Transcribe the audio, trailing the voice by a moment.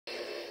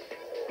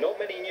Not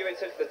many knew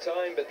it at the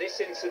time, but this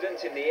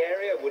incident in the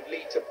area would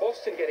lead to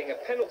Boston getting a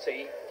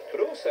penalty,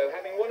 but also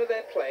having one of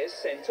their players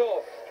sent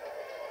off.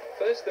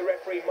 First, the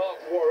referee Mark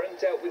Warren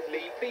dealt with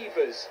Lee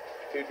Beevers,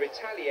 who'd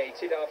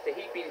retaliated after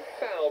he'd been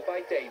fouled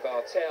by Dave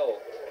Artell.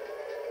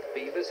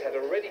 Beevers had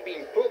already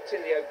been booked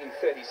in the opening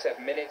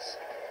 37 minutes,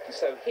 and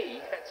so he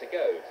had to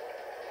go.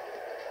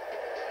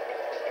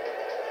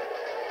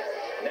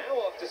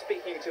 Now, after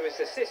speaking to his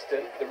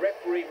assistant, the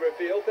referee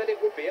revealed that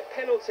it would be a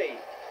penalty.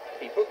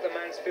 He booked the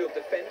Mansfield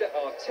defender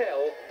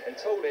Artell and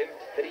told him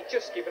that he'd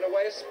just given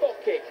away a spot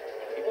kick.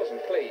 He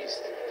wasn't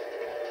pleased.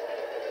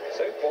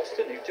 So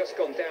Boston, who'd just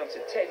gone down to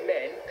 10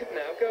 men, could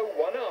now go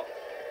one up.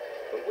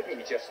 But wouldn't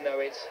you just know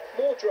it,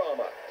 more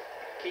drama.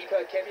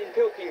 Keeper Kevin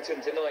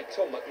Pilkington denied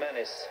Tom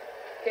McManus.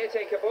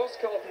 Caretaker boss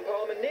Carlton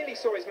Palmer nearly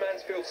saw his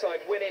Mansfield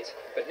side win it,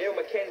 but Neil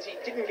Mackenzie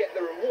didn't get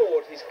the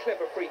reward his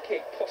clever free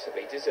kick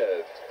possibly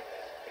deserved.